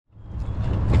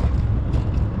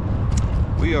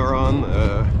We are on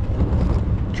the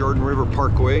Jordan River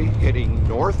Parkway heading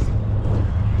north.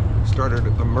 Started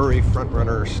at the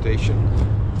Frontrunner station,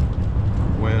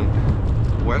 went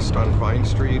west on Vine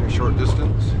Street a short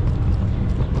distance,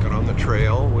 got on the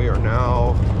trail. We are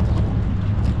now,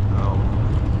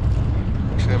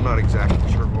 actually I'm not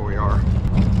exactly sure where we are,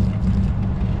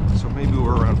 so maybe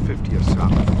we're around 50th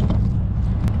South.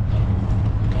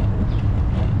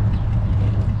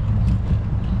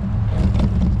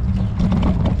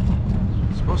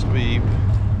 Supposed to be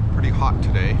pretty hot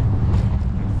today.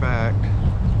 In fact,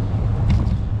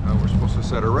 we're supposed to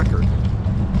set a record.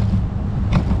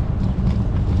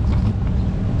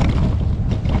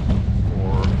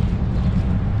 For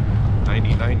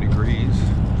 99 degrees.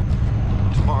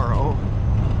 Tomorrow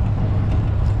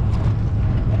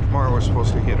we're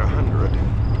supposed to hit 100.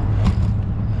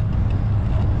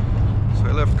 So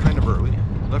I left kind of early.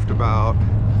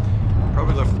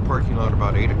 Probably left the parking lot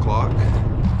about 8 o'clock.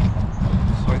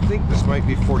 So I think this might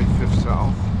be 45th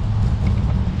South.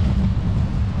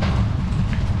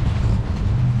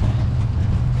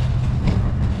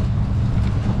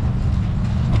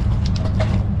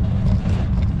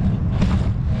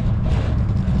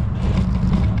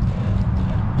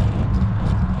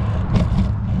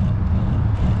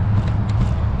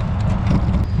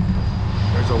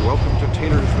 There's a welcome to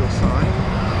Taylorsville sign.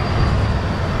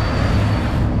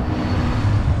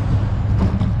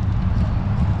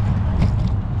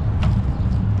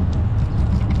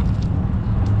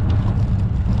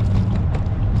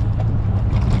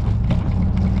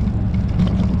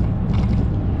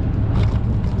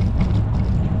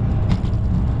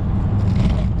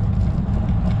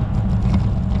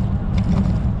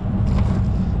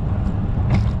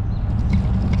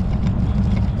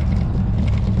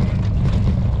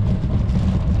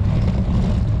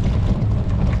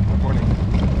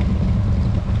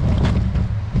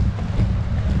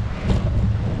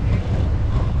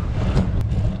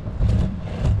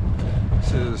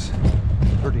 This is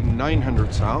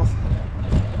 3900 South,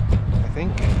 I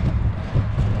think.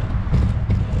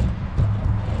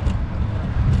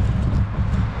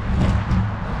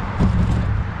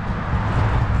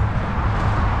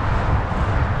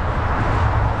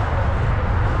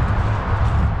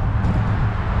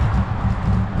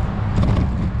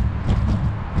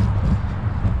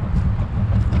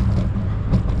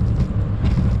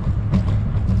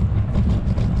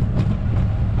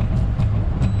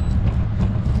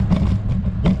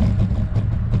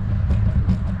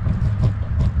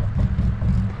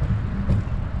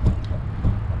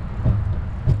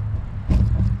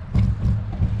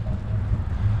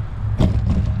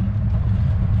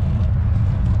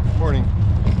 Morning.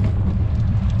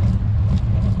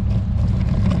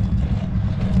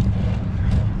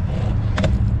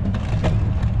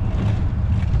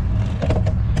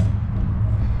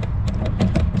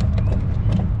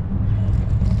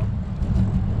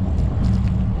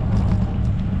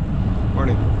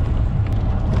 Morning.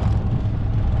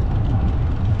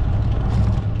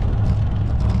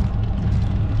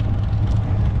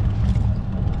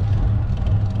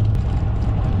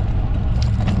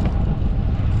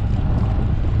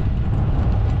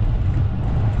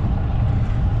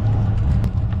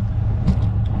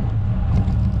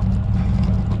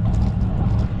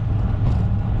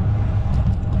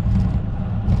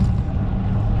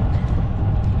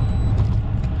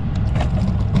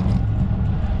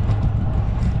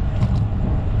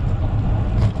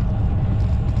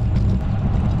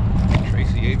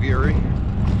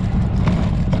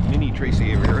 Mini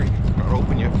Tracy Aviary, not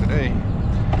open yet today.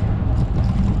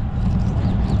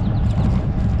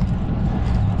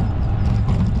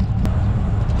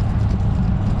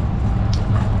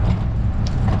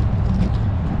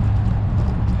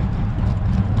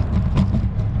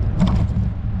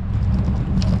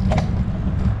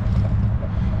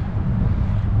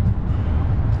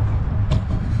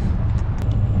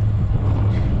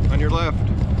 On your left.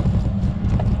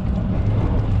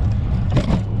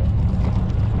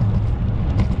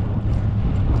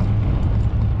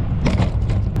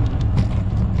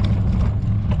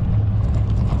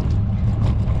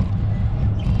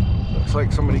 Looks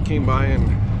like somebody came by and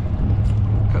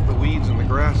cut the weeds and the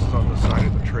grasses on the side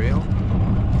of the trail.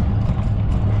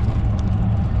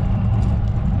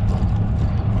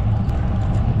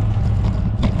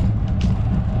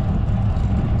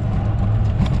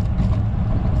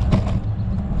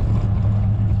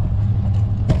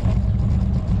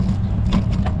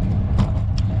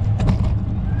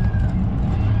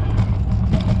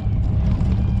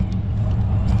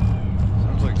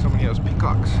 Sounds like somebody has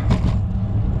peacocks.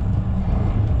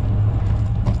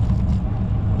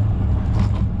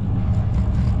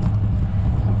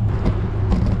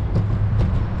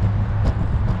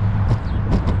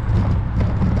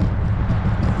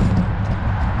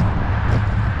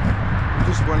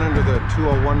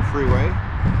 1 freeway.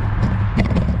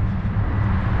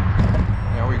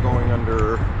 Now we're going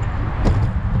under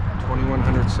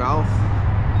 2100 South.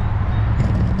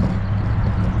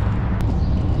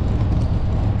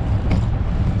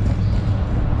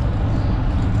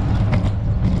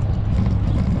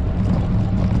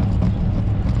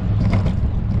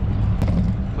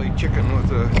 Play chicken with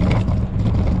a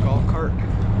golf cart.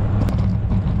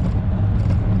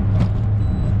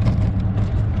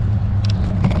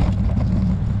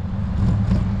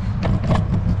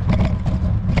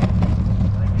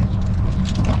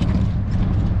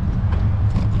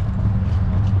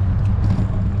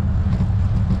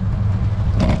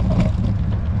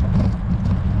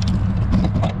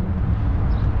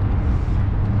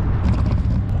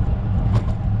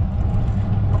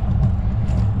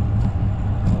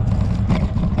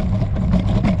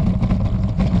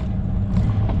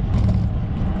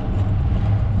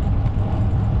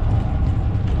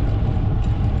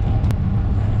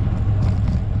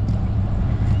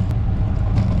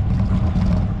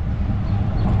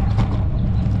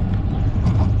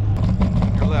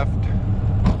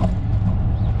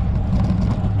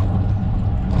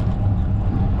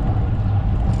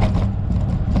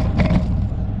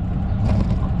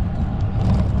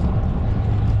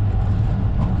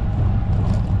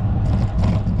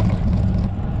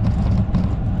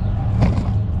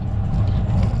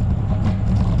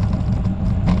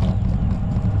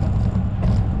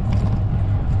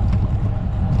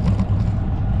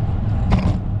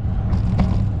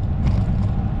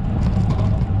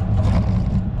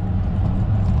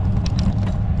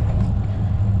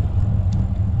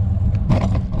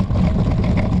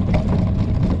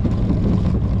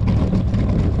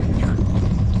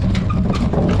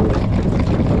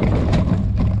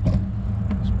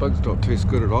 Bugs don't taste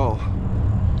good at all.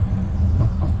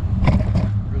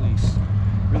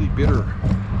 Really bitter.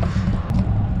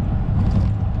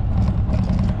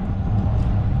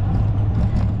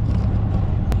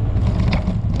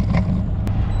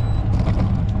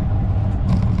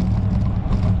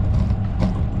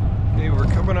 Okay, we're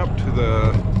coming up to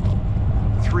the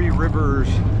Three Rivers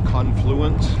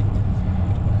confluence.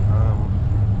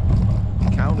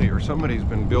 County or somebody's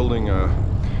been building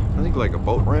I think like a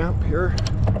boat ramp here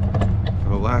for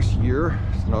the last year.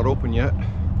 It's not open yet.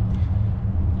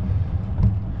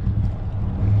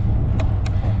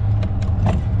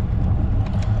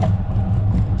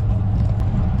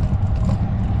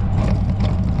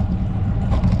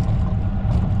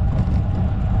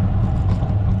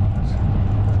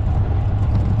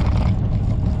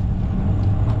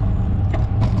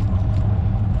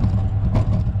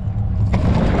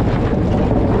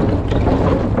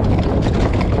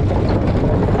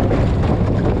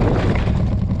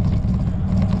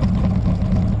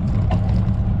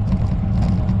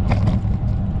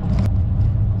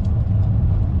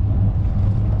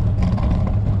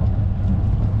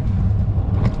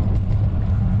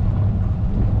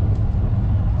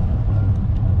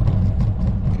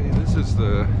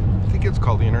 I think it's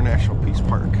called the International Peace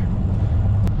Park.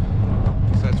 At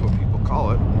least that's what people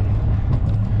call it.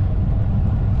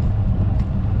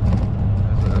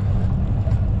 There's a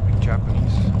big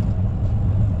Japanese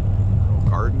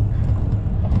garden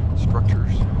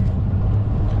structures.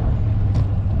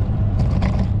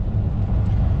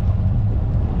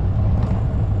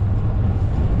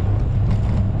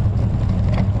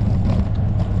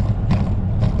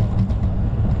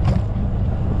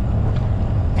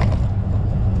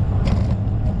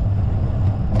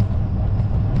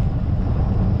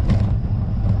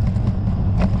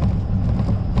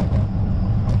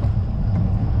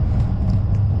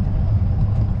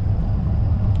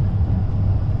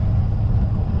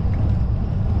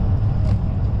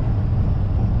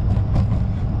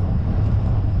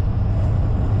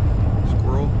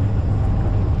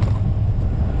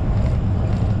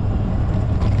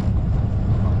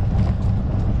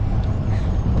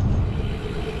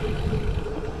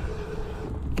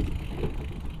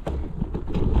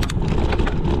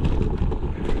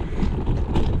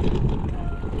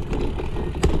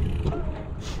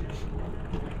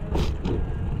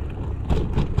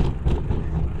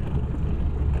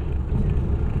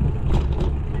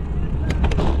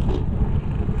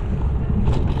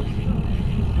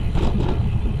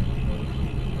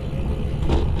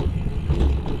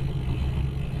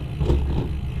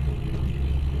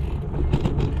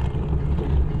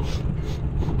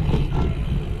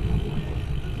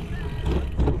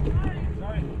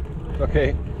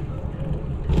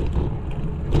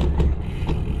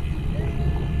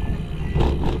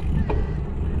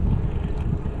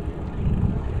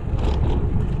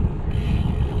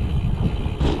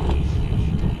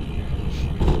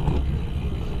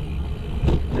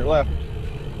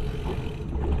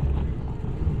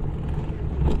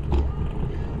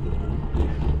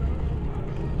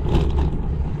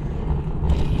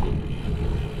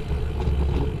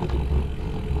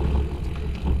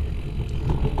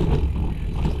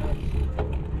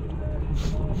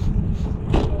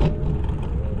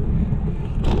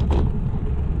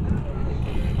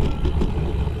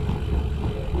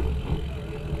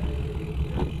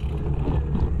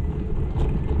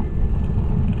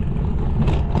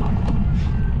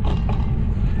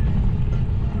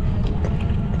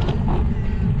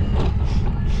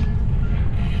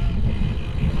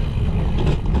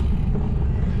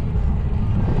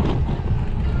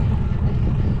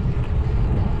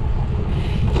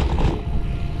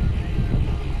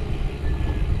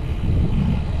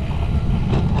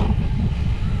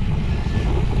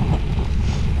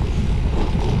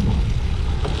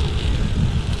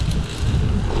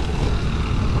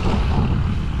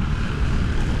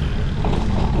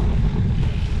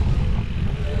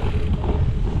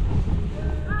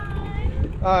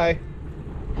 Hi.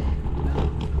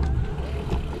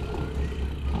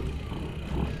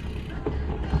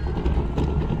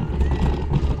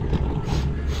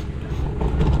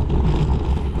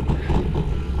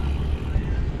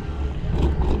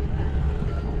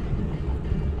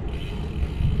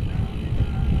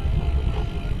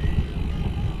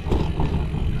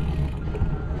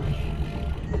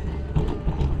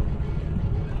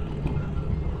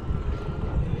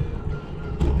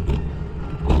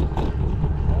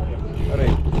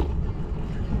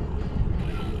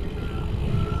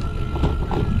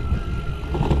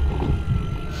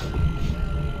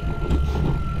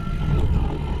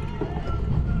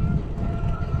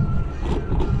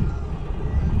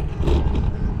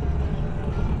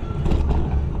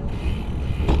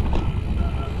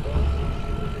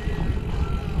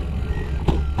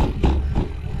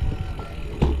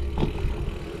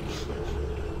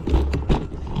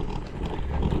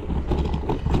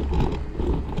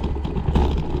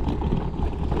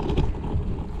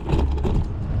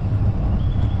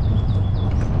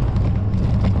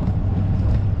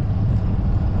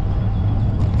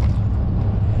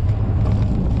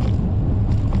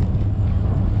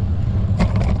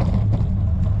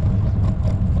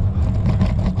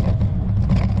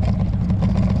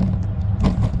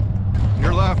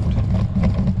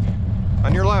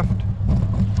 On your left.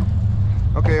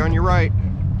 Okay, on your right.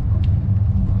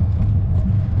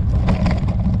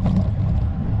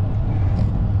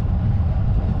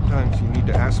 Sometimes you need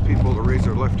to ask people to raise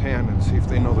their left hand and see if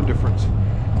they know the difference.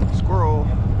 Squirrel.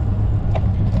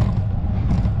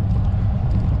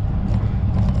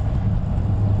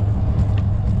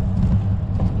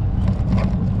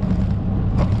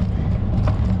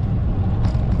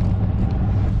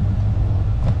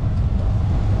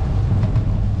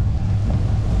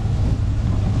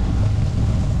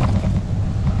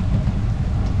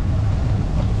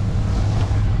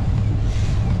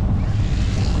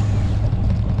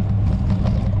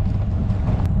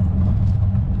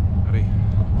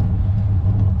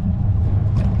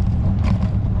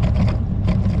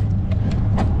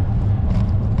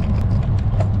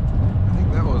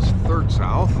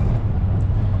 South.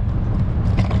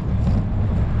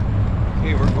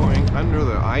 Okay, we're going under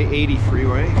the I-80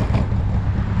 freeway.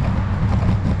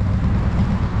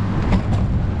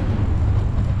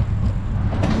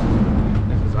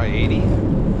 This is I-80.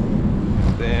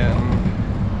 Then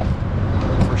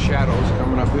look for shadows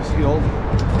coming up this hill.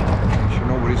 Make sure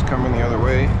nobody's coming the other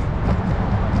way.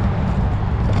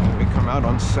 We come out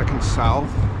on 2nd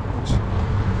South, which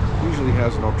usually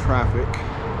has no traffic.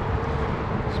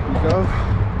 Speak of.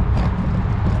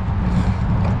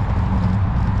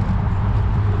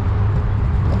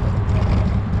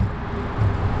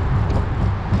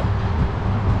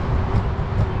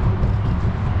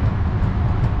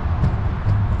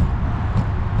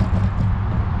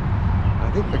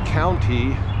 I think the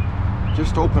county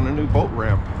just opened a new boat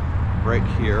ramp right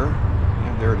here.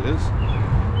 Yeah, there it is.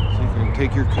 So you can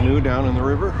take your canoe down in the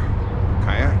river,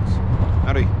 kayaks.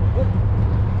 Howdy.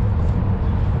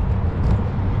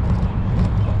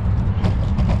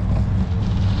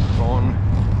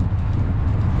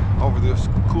 Over this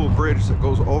cool bridge that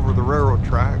goes over the railroad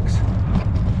tracks.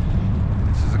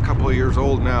 This is a couple of years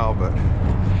old now, but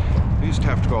we used to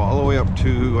have to go all the way up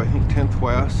to, I think, 10th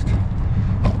West,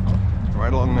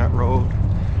 right along that road,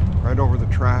 right over the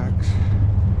tracks.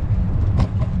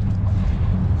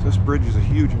 So this bridge is a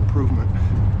huge improvement.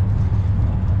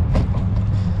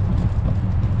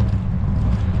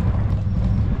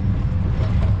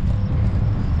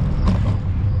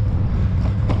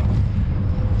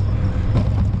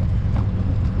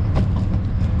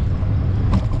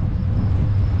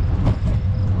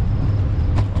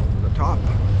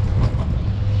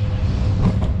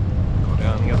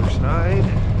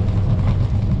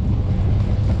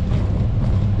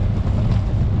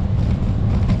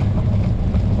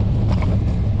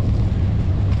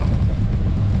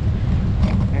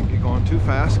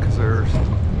 Fast because there's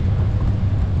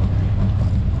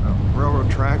railroad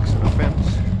tracks and a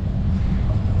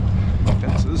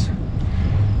fences,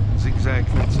 zigzag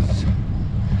fences.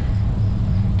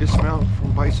 Dismount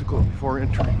from bicycle before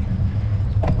entering.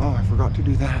 Oh, I forgot to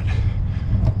do that.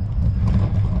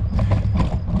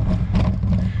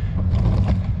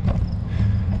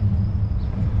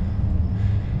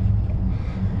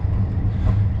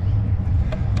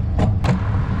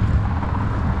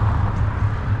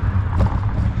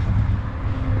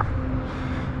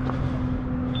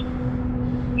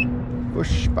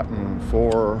 Push button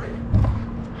for,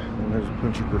 and there's a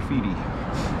bunch of graffiti.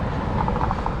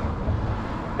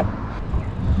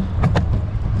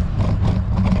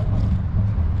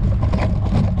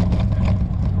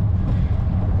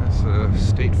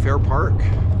 Bear Park.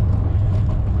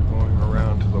 We're going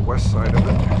around to the west side of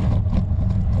it.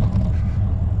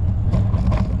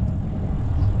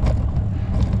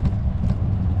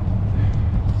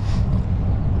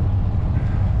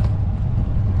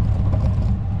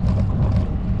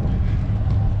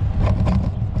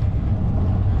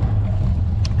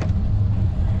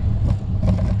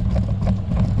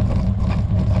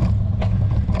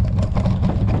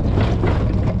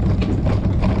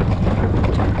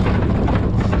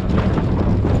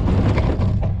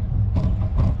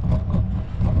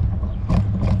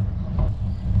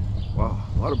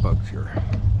 A lot of bugs here.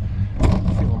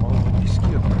 Feel them all over my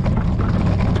skin.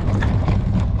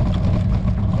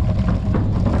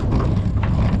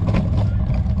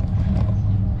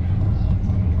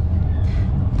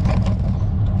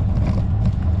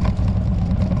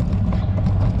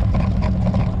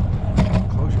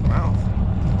 Close your mouth.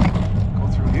 Go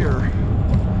through here.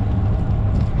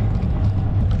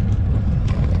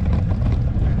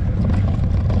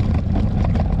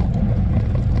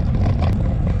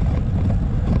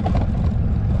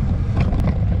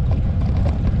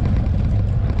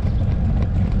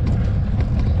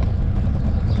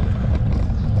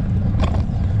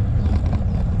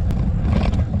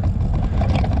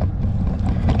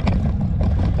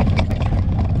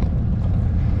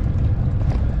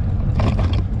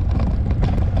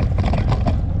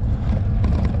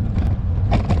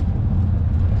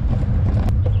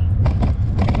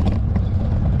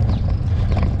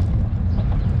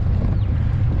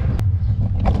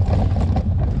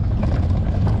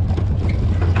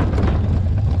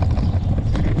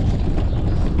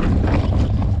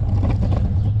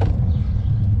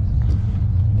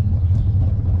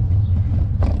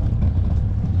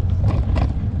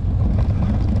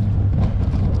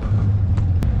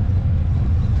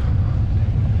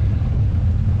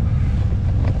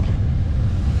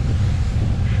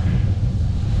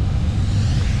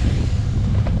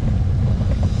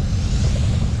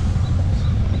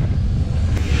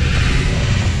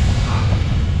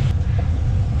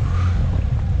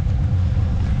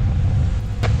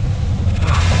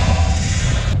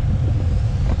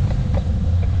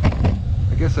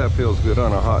 I guess that feels good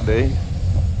on a hot day.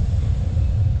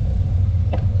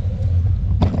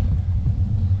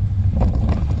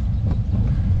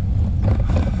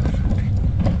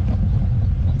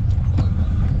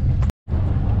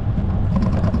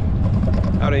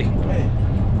 Howdy. Hey.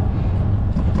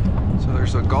 So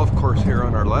there's a golf course here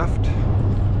on our left.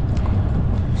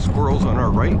 Squirrels on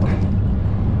our right.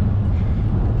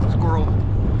 Squirrel.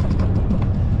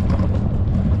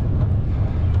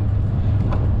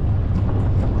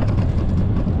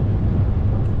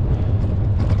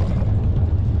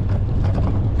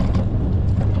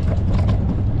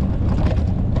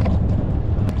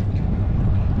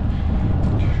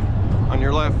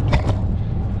 Your left.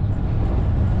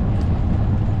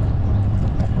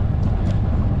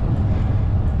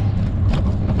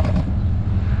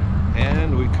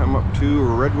 And we come up to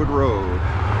Redwood Road.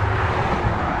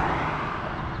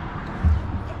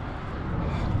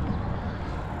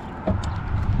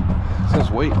 It says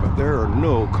wait, but there are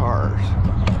no cars.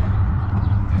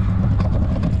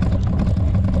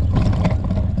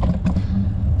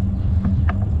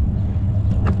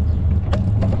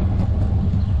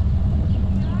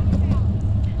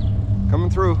 Coming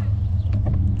through.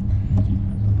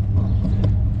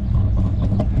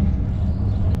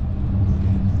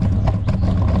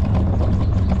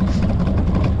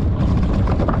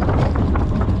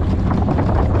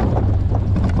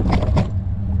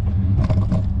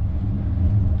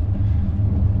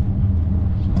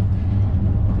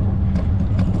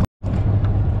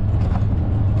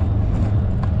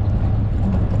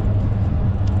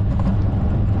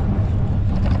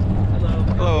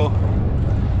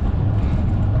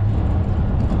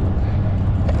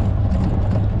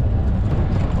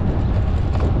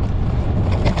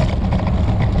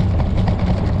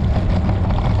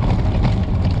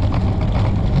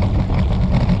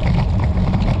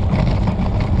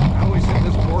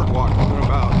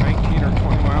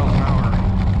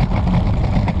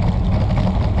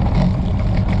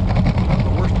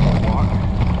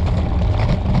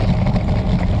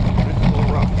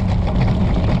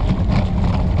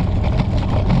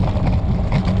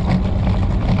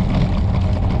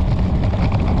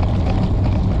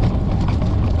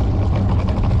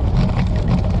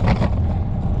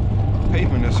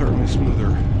 Certainly smoother.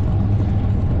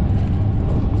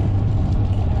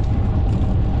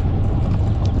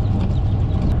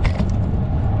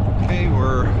 Okay,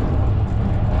 we're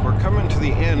coming to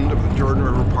the end of the Jordan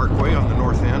River Parkway on the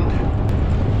north end.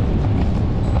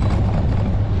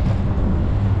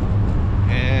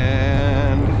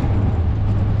 And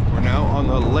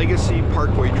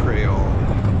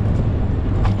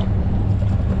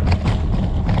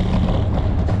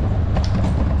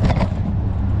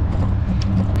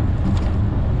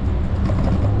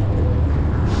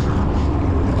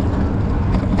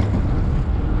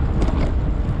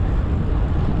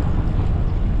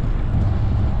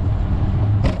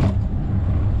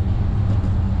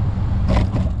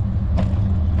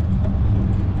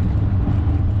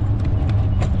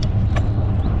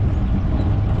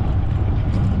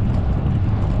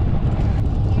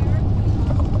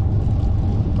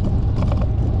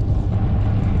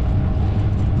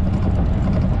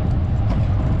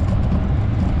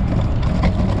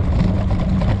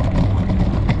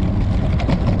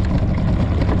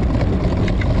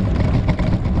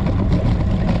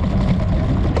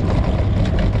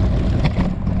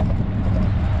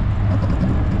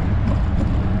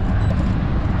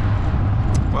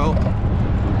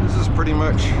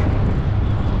much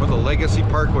what the Legacy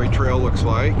Parkway Trail looks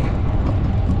like.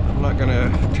 I'm not going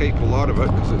to tape a lot of it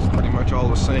because it's pretty much all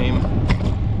the same.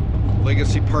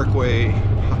 Legacy Parkway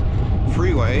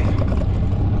Freeway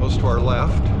goes to our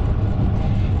left,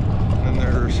 and then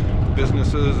there's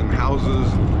businesses and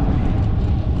houses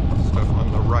and stuff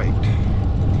on the right.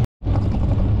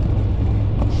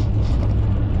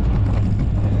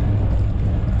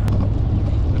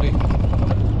 Ready?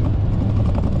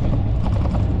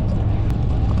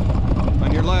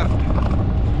 On your left.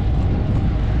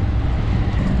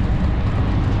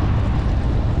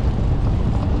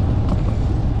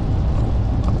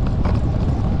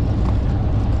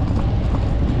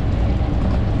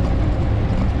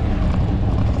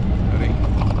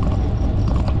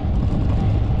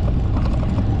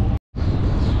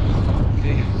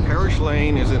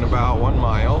 Lane is in about 1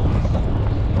 mile.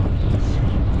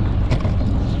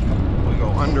 We go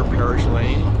under Parish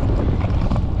Lane.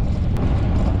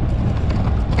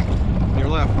 Your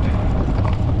left.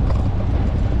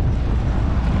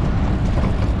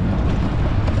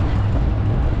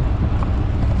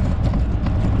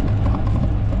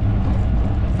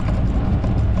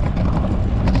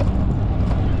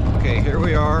 Okay, here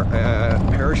we are at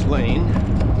Parish Lane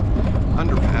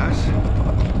underpass.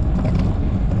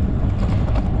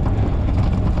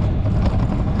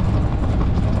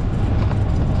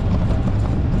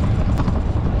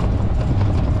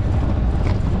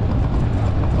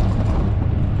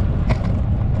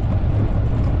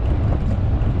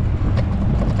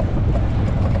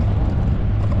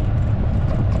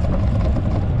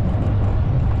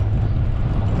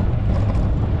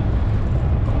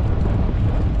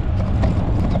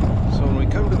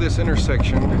 This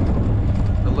intersection,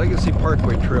 the Legacy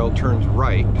Parkway Trail turns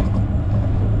right,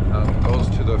 goes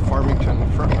to the Farmington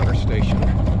Front Runner station.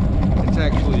 It's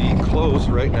actually closed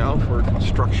right now for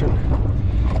construction.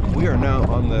 We are now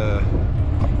on the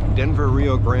Denver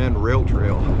Rio Grande Rail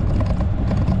Trail.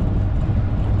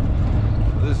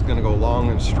 This is going to go long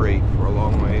and straight for a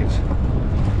long ways.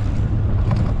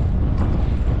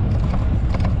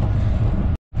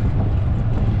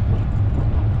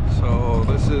 So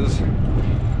this is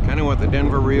kind of what the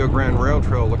Denver Rio Grande Rail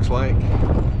Trail looks like.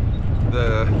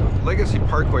 The Legacy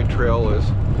Parkway Trail is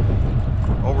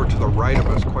over to the right of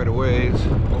us quite a ways,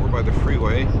 over by the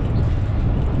freeway.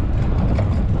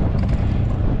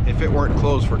 If it weren't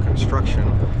closed for construction,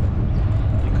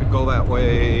 you could go that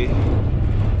way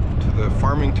to the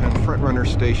Farmington Front Runner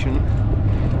station,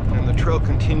 and the trail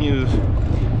continues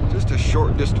just a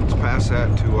short distance past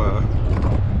that to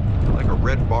like a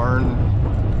Red Barn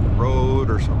road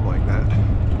or something like that.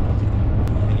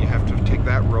 You have to take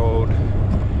that road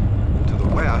to the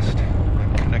west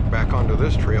and connect back onto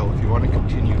this trail if you want to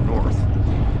continue north.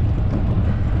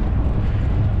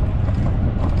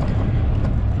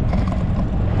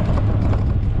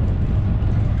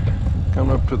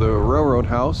 Coming up to the railroad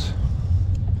house.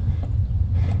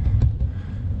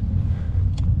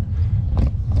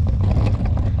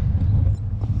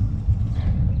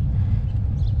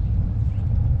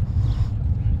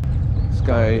 This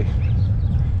guy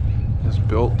has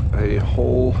built a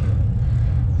whole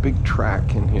big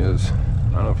track in his, I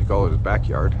don't know if you call it his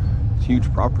backyard. It's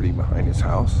huge property behind his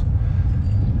house.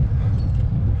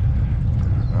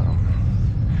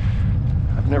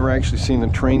 I've never actually seen the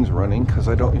trains running because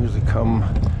I don't usually come.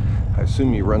 I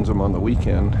assume he runs them on the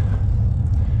weekend.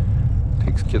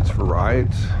 Takes kids for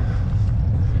rides.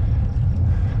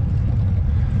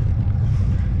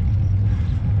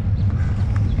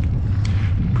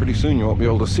 Pretty soon you won't be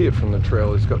able to see it from the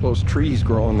trail. He's got those trees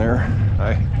growing there.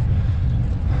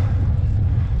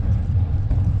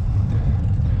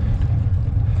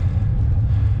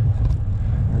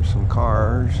 There's some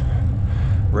cars,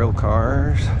 rail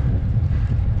cars,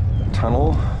 a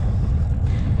tunnel,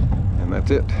 and that's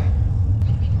it.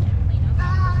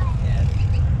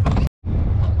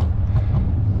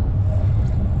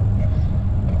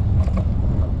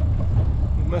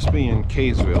 We must be in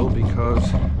Kaysville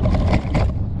because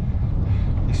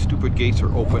stupid gates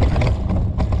are open. I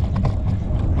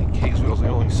think Kaysville's the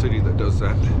only city that does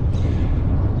that.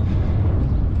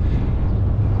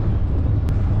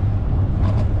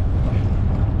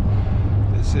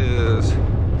 This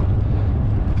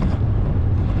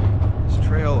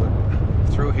trail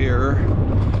through here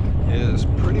is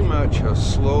pretty much a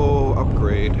slow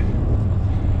upgrade.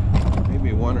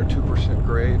 Maybe 1 or 2%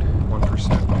 grade,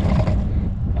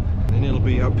 1%. Then it'll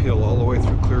be uphill all the way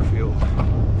through Clearfield.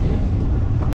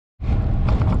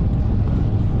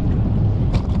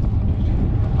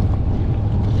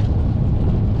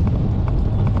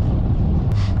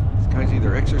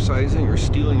 Either exercising or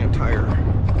stealing a tire.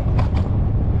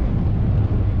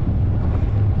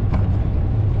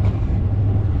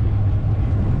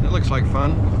 looks like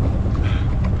fun.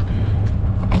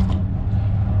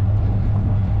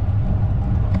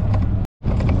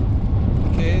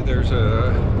 Okay, there's a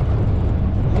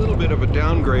little bit of a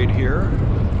downgrade here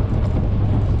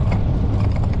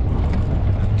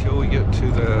until we get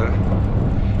to the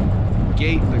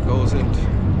gate that goes into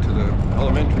the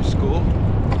elementary school.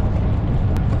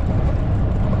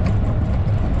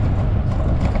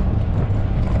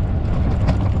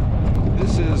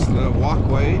 This is the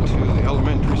walkway to the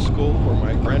elementary school where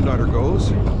my granddaughter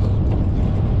goes.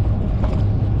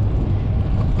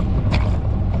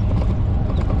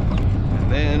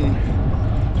 And then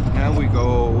now we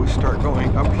start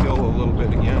going uphill a little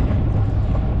bit again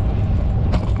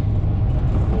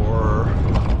for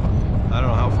I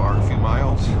don't know how far, a few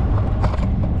miles.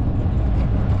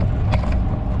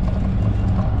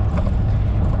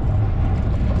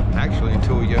 Actually,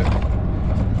 until we get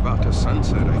about to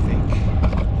sunset, I think.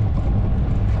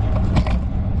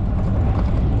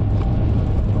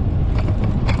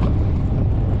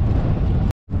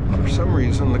 For some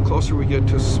reason, the closer we get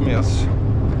to Smith's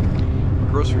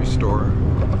grocery store,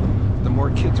 the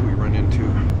more kids we run into.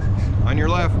 On your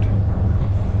left.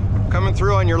 Coming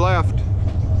through on your left.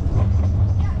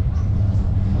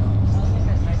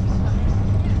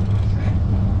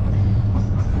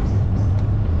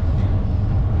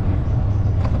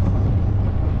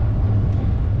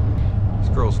 This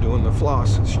girl's doing the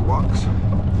floss as she walks.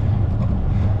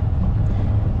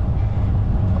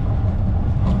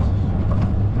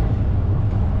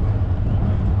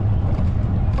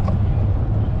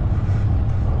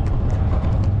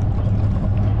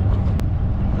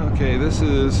 Okay, this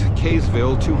is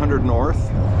Kaysville, 200 north,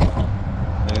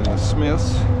 and the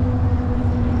Smiths.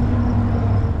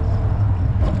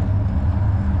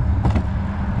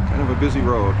 Kind of a busy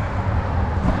road.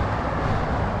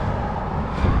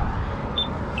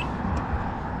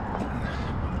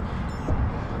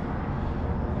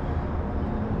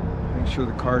 Make sure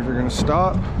the cars are going to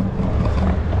stop.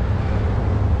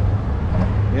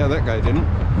 Yeah, that guy didn't.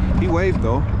 He waved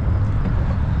though.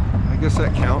 I guess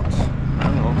that counts. I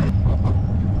don't know.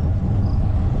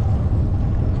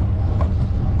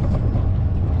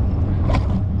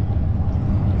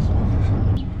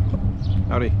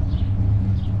 Howdy.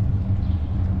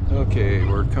 Okay,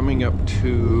 we're coming up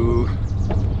to,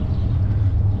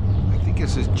 I think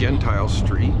this is Gentile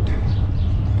Street.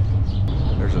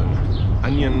 There's an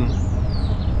onion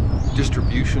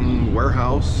distribution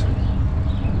warehouse.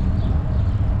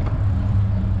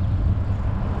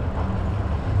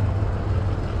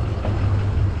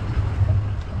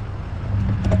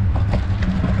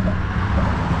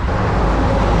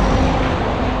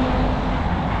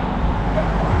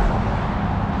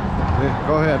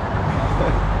 Go ahead.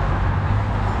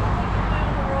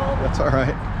 That's all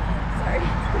right. Sorry.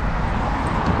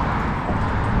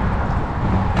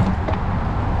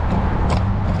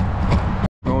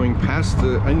 Going past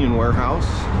the onion warehouse,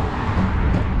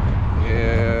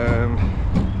 and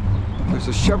there's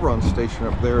a Chevron station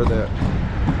up there that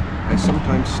I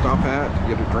sometimes stop at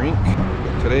to get a drink.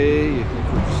 But today, I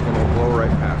think we're just going to blow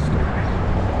right past it.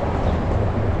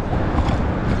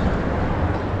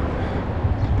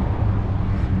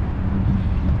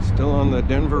 Still on the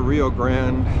Denver Rio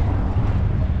Grande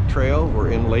Trail. We're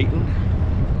in Layton.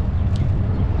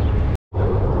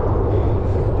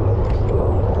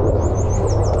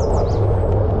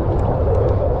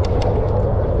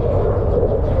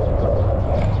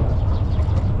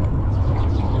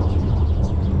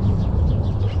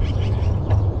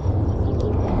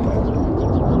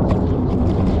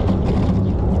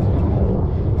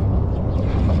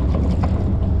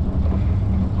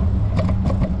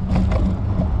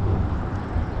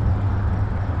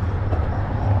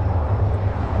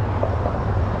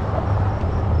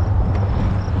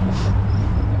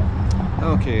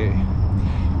 Okay,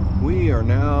 we are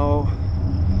now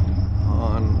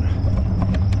on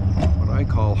what I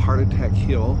call Heart Attack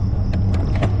Hill,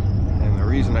 and the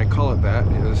reason I call it that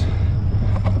is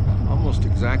almost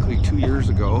exactly 2 years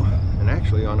ago, and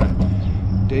actually on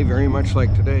a day very much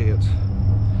like today. It's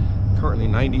currently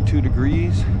 92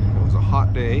 degrees. It was a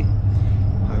hot day.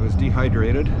 I was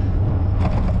dehydrated.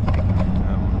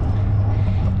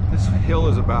 This hill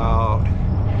is about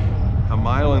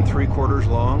 1.75 miles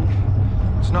long.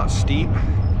 It's not steep,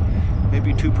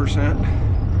 maybe 2%,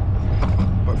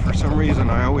 but for some reason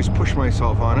I always push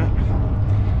myself on it.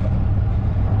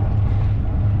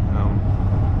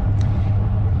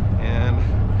 And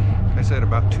like I said,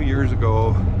 about 2 years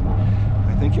ago,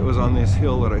 I think it was on this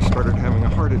hill that I started having a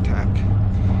heart attack.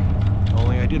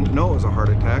 Only I didn't know it was a heart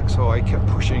attack, so I kept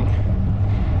pushing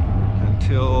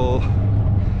until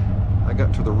I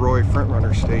got to the Rio Front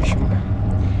Runner station.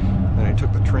 Then I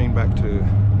took the train back to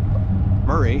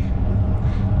Murray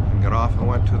and got off and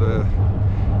went to the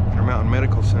Intermountain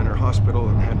Medical Center hospital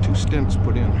and had 2 stents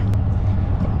put in.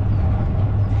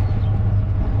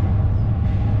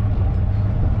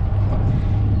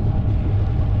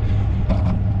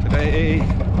 Today,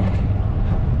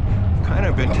 I've kind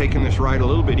of been taking this ride a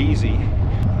little bit easy.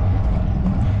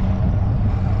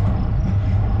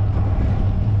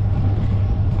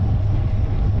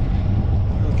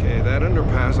 Okay, that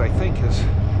underpass I think is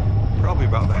probably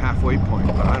about the halfway point,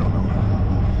 but I don't know.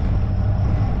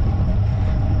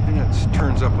 And it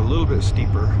turns up a little bit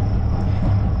steeper.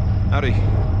 Howdy.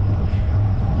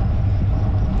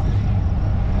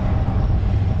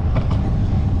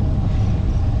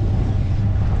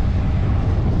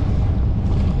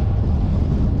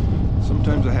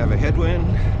 Sometimes I have a headwind,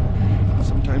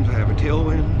 sometimes I have a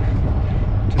tailwind.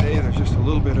 Today there's just a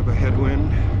little bit of a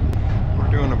headwind. We're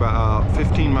doing about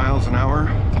 15 miles an hour.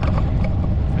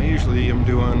 I usually am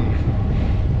doing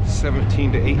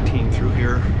 17 to 18 through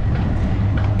here.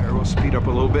 There, we'll speed up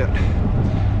a little bit.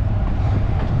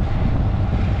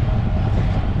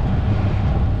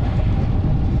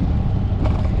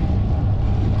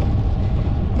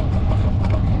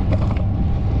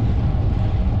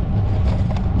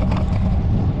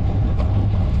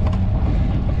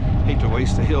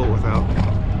 Waste the hill without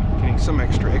getting some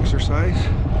extra exercise.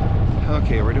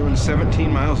 Okay, we're doing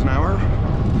 17 miles an hour.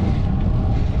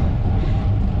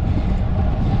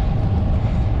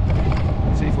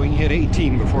 Let's see if we can hit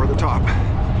 18 before the top.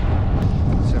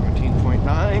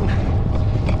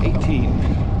 17.9, 18.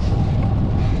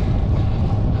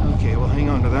 Okay, we'll hang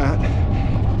on to that.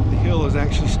 The hill is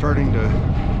actually starting to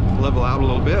level out a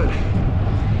little bit.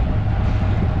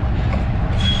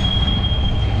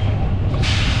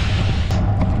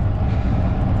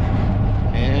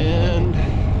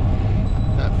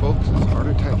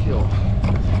 Hill.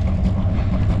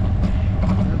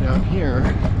 Now down here,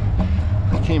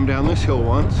 I came down this hill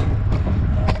once,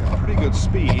 got pretty good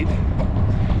speed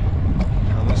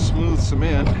on this smooth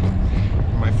cement.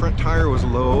 My front tire was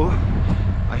low.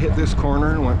 I hit this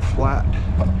corner and went flat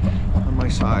on my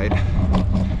side.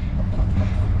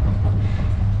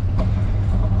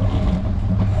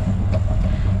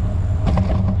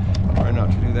 Try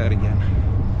not to do that again.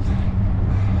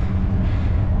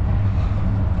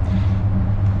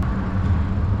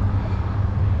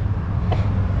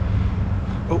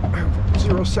 Oh,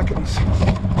 0 seconds.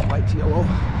 Light's yellow.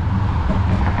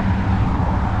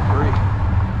 Hurry.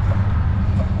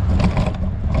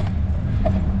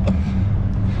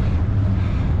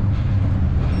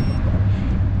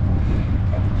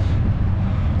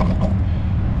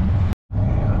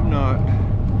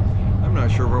 I'm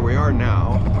not sure where we are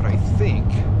now, but I think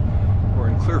we're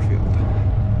in Clearfield.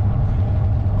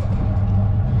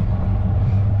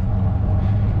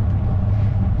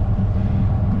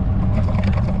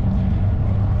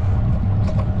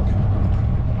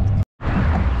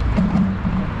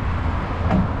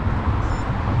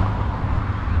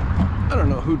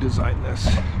 Who designed this?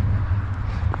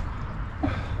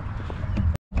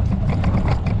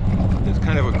 It's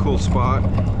kind of a cool spot.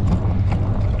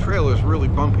 The trail is really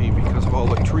bumpy because of all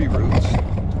the tree roots.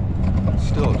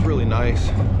 Still, it's really nice.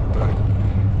 The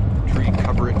tree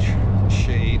coverage,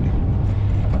 shade,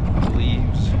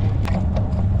 leaves.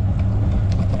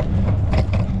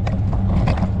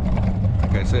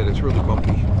 Like I said, it's really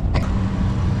bumpy.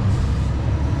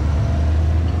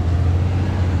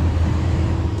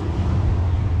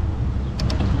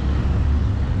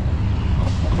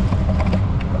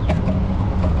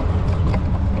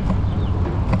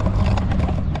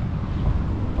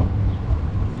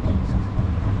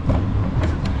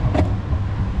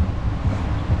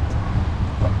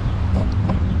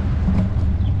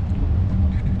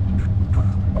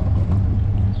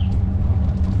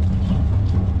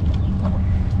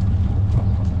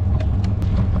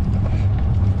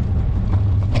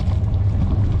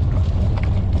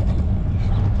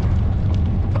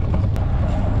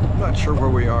 Sure where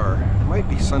we are. It might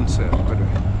be Sunset, but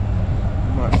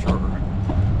I'm not sure.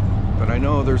 But I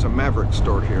know there's a Maverick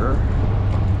store here,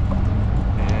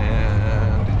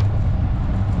 and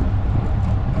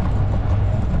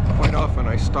quite often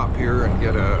I stop here and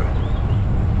get a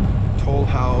Toll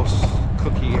House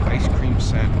cookie ice cream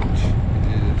sandwich.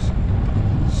 It is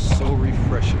so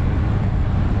refreshing. A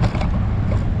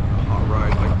hot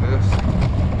ride like this.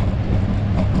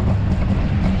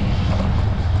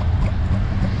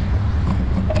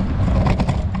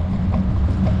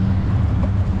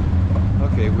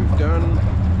 Okay, we've done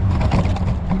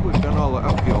all the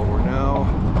uphill. We're now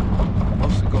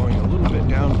mostly going a little bit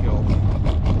downhill.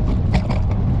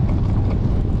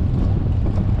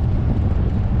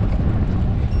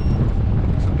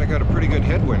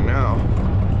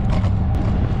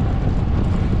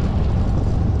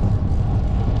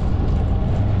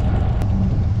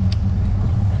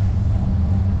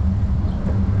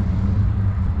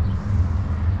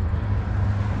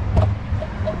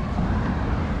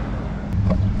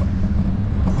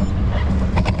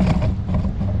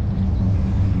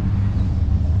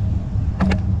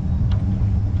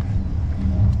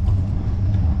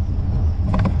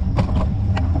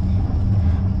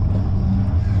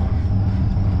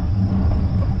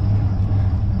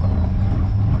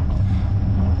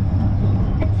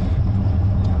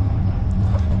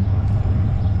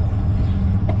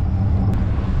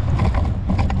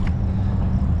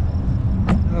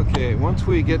 once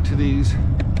we get to these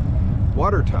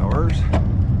water towers,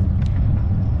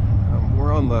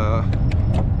 we're on the,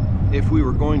 if we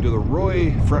were going to the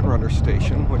Rio Front Runner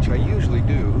station, which I usually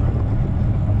do,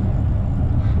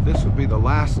 this would be the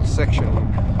last section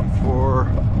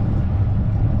for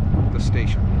the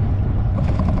station.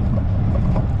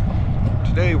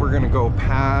 Today we're going to go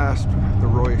past the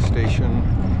Rio station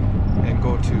and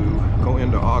go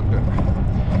into Ogden.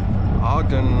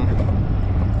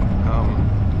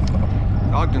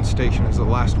 Ogden station is the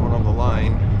last one on the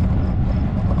line.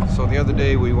 So the other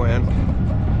day we went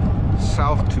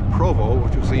south to Provo,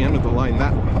 which was the end of the line,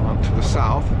 that one to the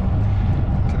south.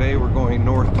 Today we're going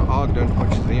north to Ogden,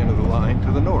 which is the end of the line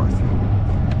to the north.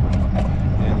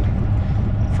 And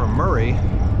from Murray,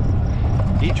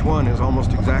 each one is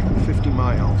almost exactly 50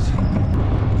 miles.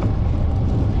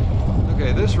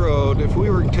 Okay, this road, if we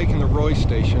were taking the Rio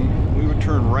station, we would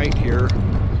turn right here,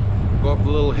 go up a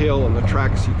little hill, and the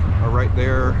tracks are right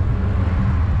there.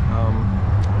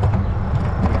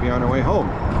 We'd be on our way home.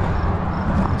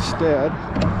 Instead,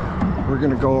 we're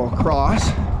going to go across.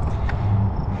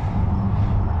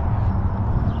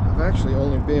 I've actually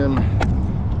only been,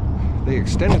 they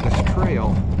extended this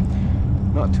trail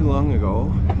not too long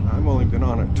ago. I've only been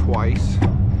on it twice.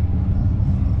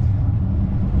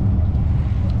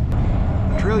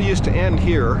 The trail used to end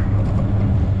here.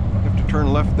 You have to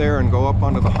turn left there and go up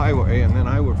onto the highway, and then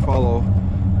I would follow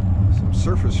some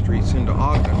surface streets into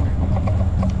Ogden.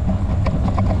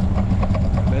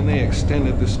 And then they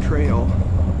extended this trail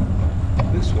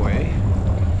this way.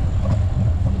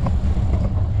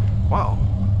 Wow,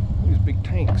 these big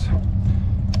tanks.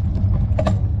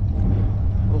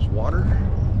 Those water.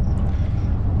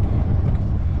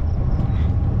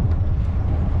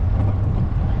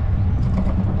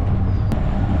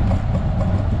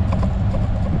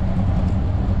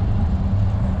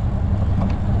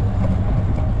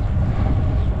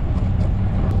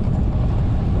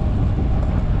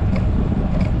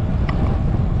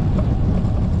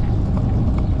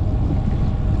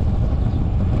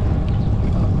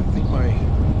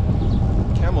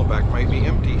 Might be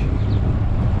empty.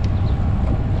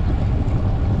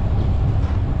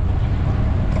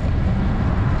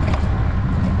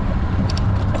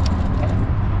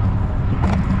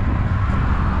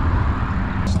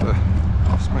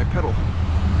 It's my pedal.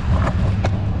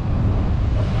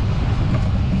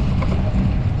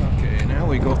 Okay, now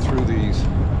we go through these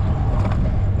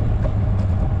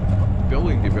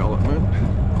building development.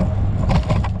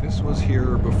 This was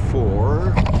here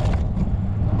before.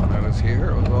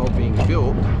 Here, it was all being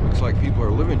built. Looks like people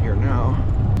are living here now.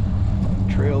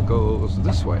 The trail goes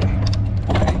this way.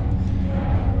 Okay.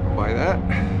 By that. I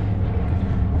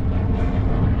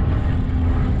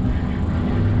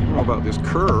don't know about this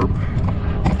curb.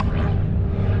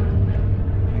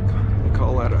 They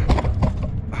call that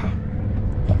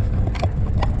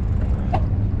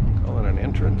an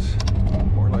entrance.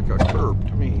 More like a curb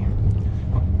to me.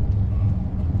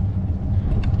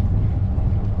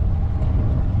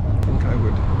 I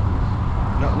would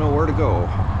not know where to go.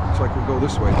 Looks like we go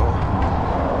this way though.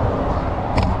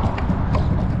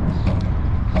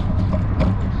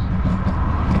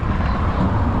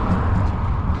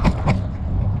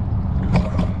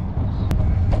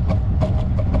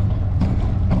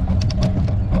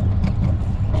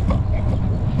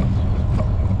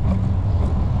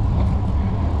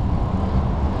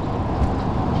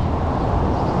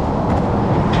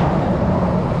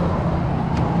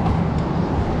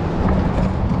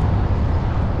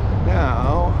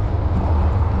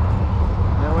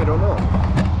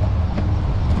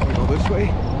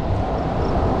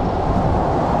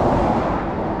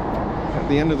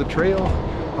 The end of the trail.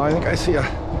 Oh, I think I see a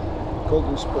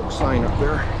golden spoke sign up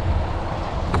there.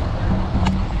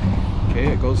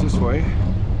 Okay, it goes this way.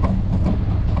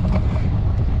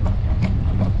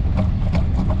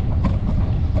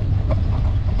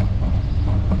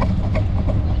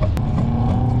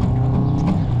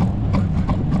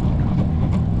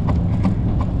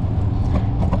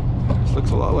 This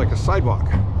looks a lot like a sidewalk.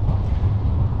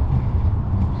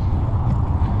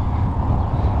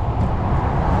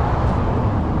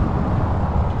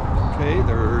 Okay,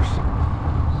 there's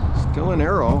still an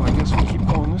arrow. I guess we keep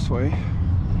going this way.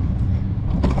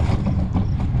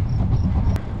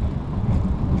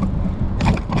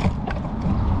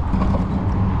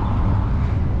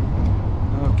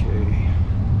 Okay.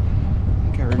 I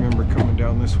can't remember coming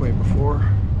down this way before.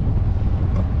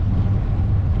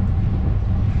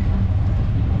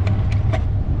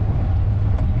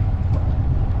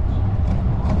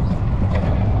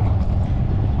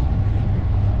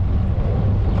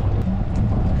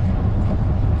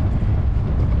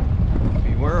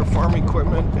 Farm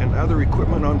equipment and other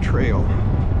equipment on trail.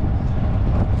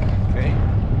 Okay.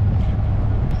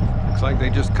 Looks like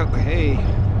they just cut the hay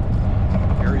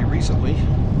very recently,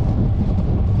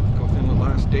 within the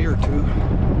last day or two.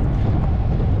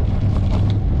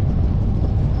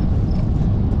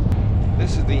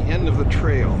 This is the end of the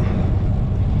trail.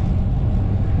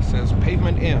 It says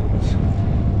pavement ends.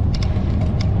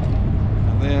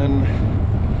 And then,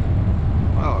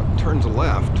 well, it turns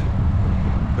left,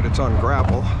 but it's on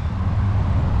gravel.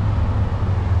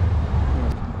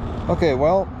 Okay,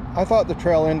 well, I thought the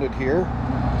trail ended here.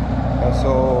 And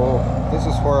so this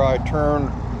is where I turned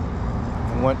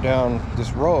and went down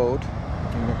this road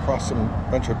and across a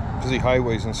bunch of busy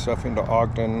highways and stuff into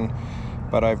Ogden.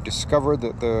 But I've discovered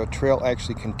that the trail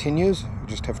actually continues. You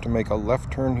just have to make a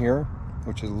left turn here,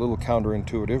 which is a little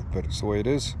counterintuitive, but it's the way it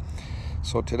is.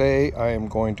 So today I am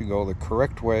going to go the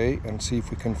correct way and see if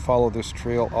we can follow this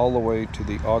trail all the way to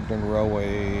the Ogden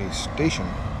Railway Station.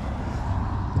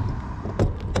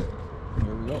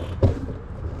 Here we go.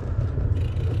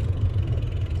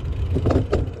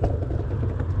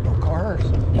 No cars.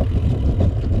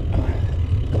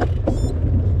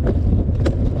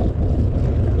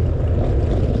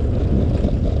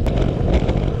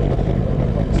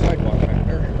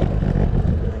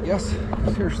 Yes,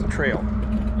 here's the trail.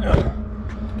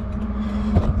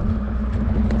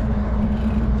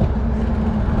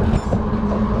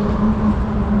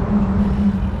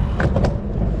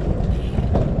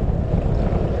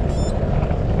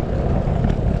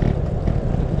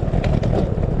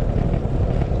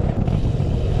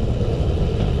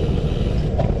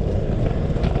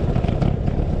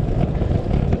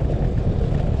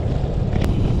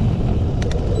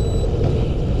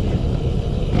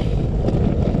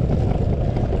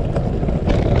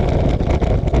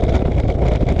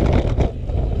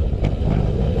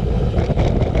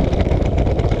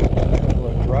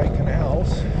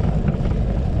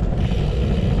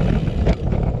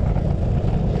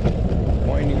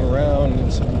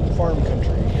 Farm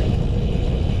country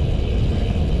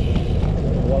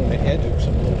along the edge of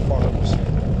some little farms.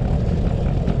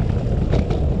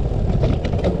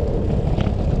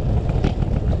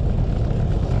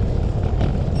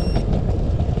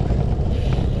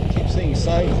 I keep seeing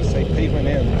signs that say pavement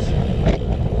ends.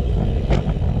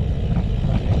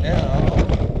 Okay, now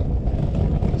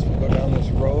as we go down this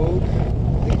road, I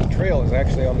think the trail is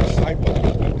actually on the sidewalk.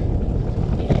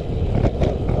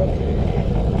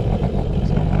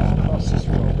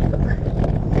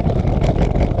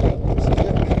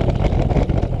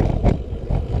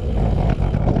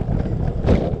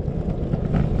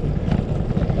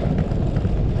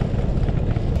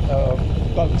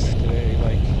 Bugs today,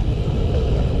 like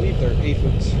I believe they're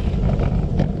aphids,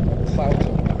 clouds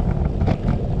of them.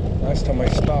 Last time I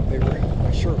stopped,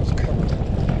 my shirt was covered.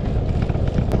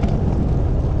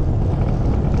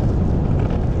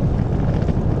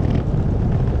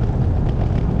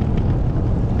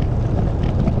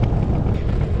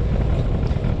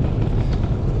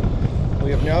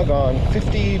 We have now gone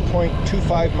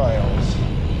 50.25 miles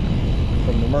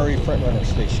from the Rio Front Runner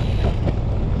station.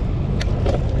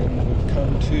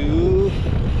 Come to,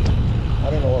 I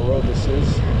don't know what road this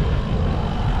is.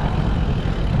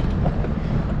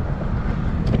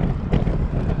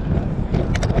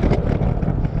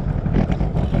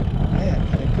 Man,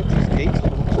 can they put these gates a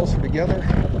little closer together?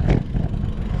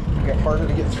 It get harder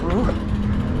to get through.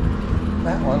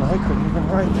 That one I couldn't even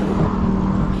ride through.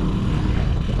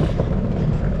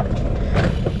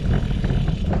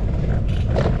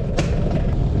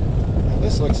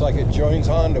 This looks like it joins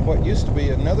on to what used to be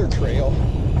another trail,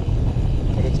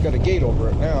 but it's got a gate over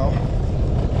it now.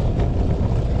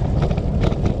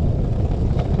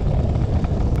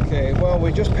 Okay, well,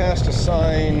 we just passed a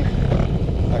sign,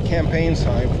 a campaign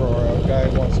sign for a guy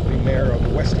who wants to be mayor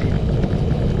of West Haven.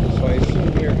 So I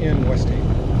assume we're in West Haven.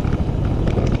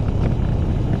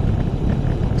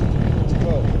 Let's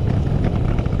go.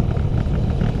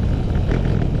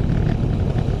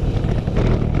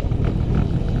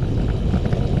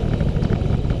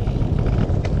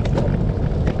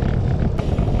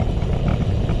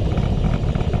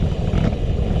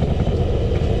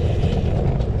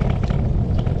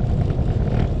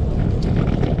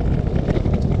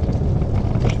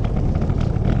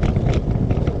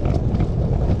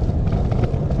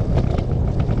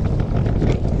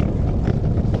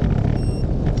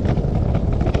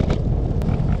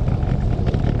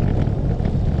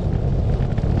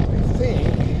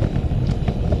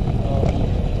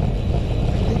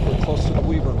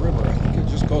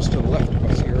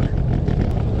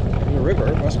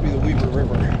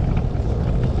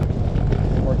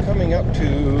 Up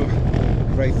to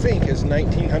what I think is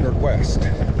 1900 west.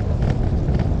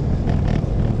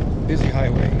 busy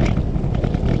highway.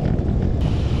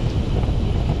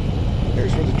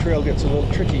 Here's where the trail gets a little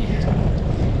tricky, I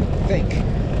think.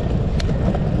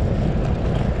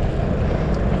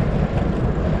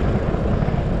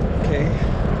 Okay.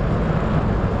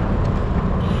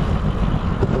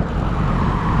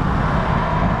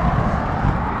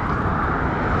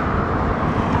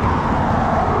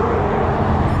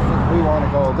 We want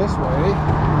to go this way.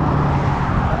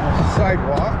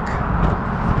 Sidewalk.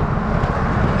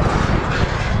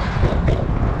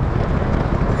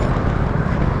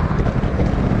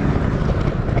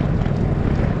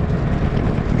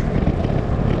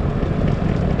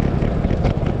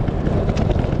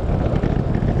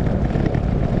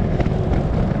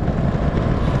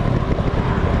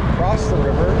 Cross the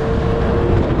river.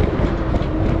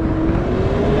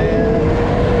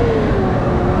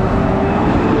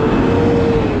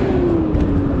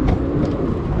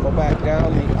 Back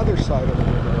down the other side of the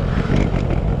river.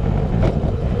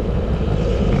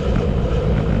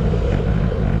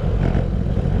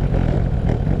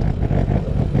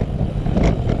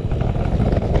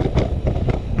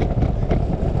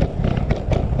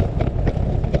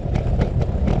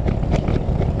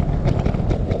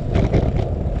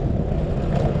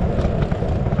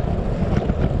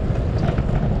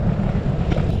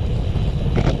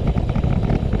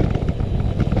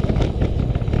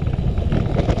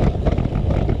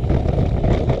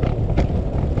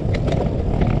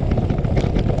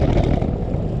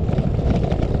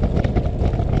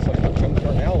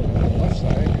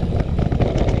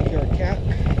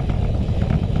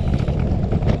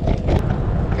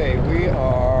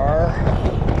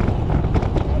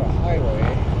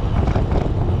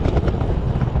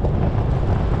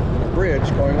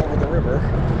 Going over the river.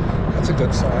 That's a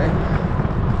good sign.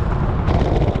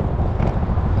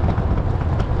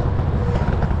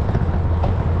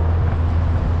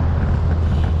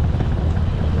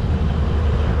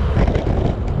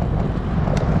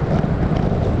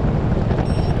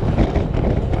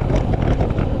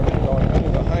 Going under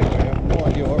the highway. I have no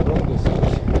idea what road this is.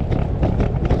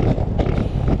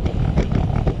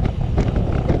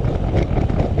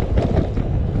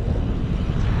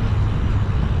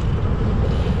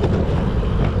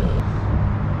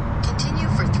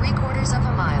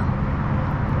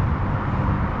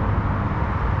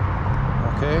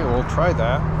 Okay, we'll try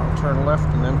that. I'll turn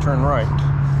left and then turn right.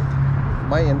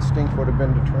 My instinct would have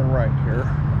been to turn right here.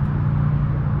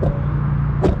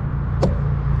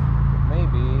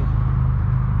 Maybe,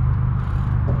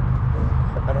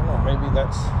 I don't know, maybe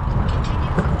that's... Continue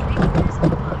for 3/4 of a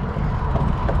mile.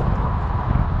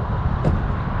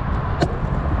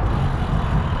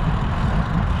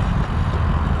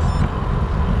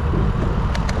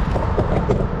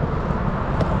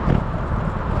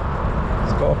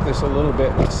 Go up this a little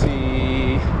bit and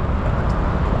see if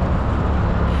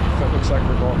it looks like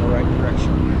we're going the right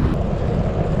direction.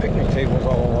 Picnic tables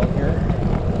all along here.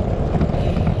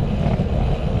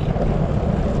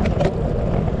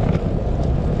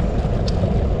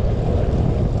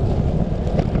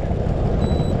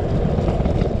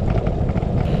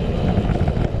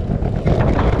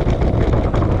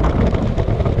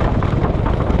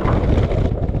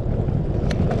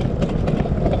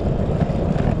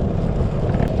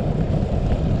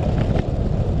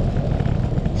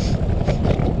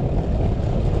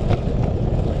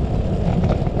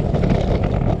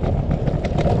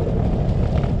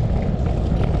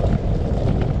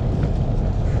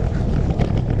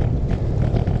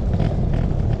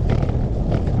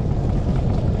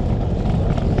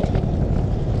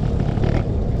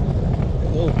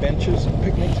 Benches and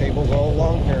picnic tables all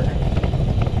along here.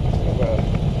 Kind of a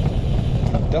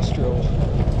industrial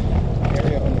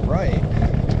area on the right.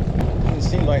 Doesn't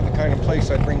seem like the kind of place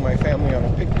I'd bring my family on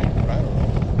a picnic, but I don't know.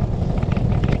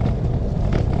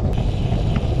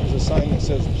 There's a sign that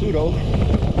says Pluto.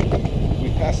 We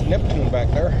passed Neptune back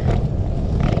there.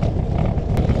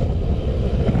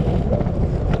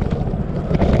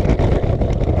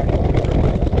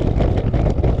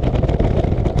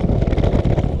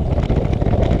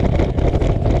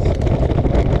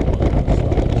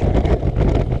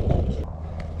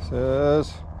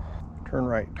 Says turn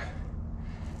right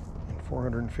in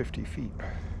 450 feet.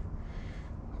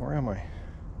 Where am I?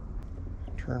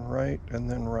 Turn right and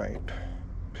then right.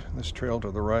 This trail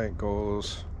to the right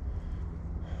goes,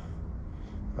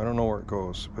 I don't know where it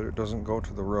goes, but it doesn't go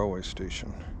to the railway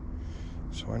station.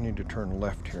 So I need to turn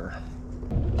left here.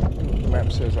 The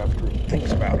map says after it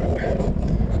thinks about it.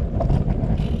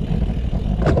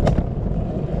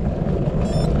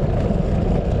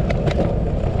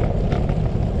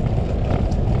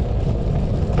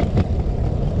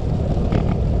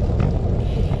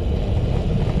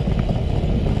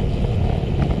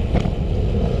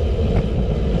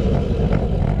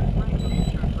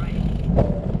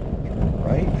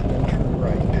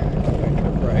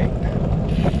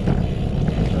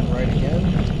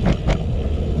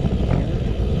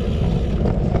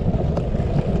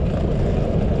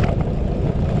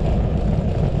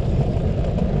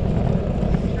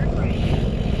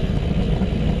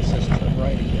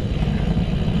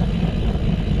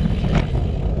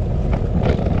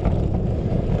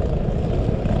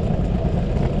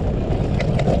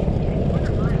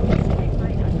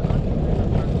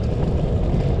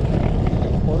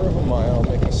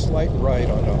 slight right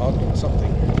onto Ogden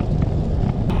something.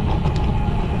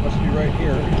 Must be right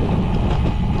here.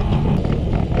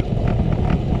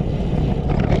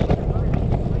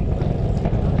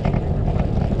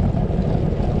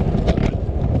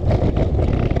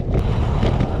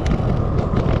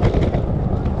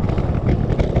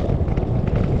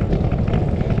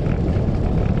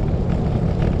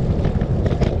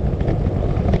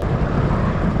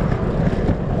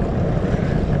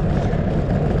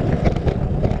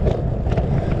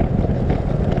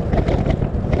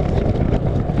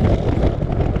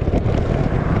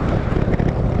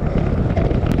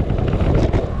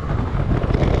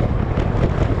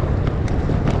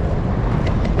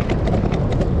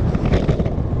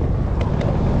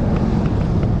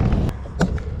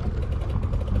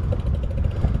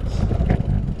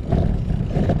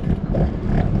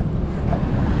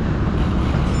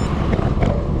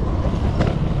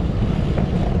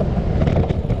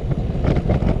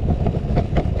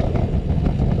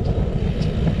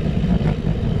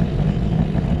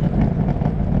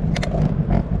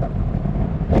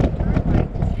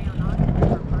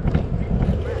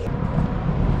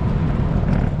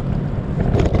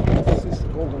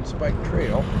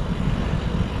 Trail.